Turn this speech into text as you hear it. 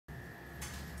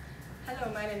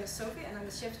Hello, my name is Sofie and I'm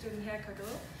a chef student here at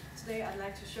Cocktail. Today I'd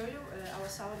like to show you our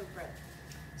sourdough bread.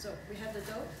 So we have the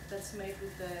dough that's made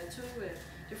with two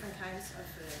different kinds of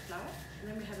flour. And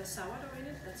then we have a sourdough in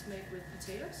it that's made with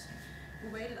potatoes. We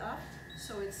weigh it up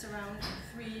so it's around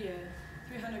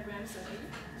 300 grams of 80.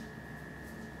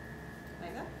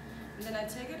 Like that. And then I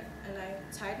take it and I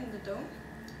tighten the dough.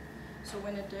 So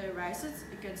when it rises,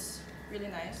 it gets really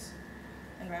nice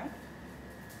and round.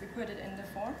 We put it in the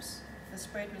forms. That's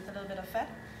sprayed with a little bit of fat,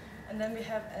 and then we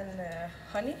have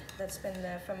honey that's been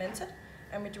fermented,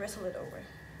 and we drizzle it over.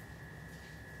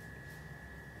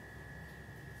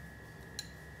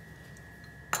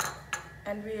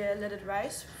 And we let it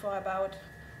rise for about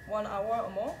 1 hour or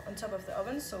more on top of the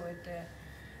oven, so it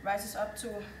rises up to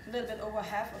a little bit over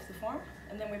half of the form,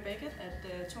 and then we bake it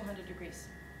at 200 degrees.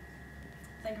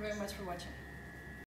 Thank you very much for watching.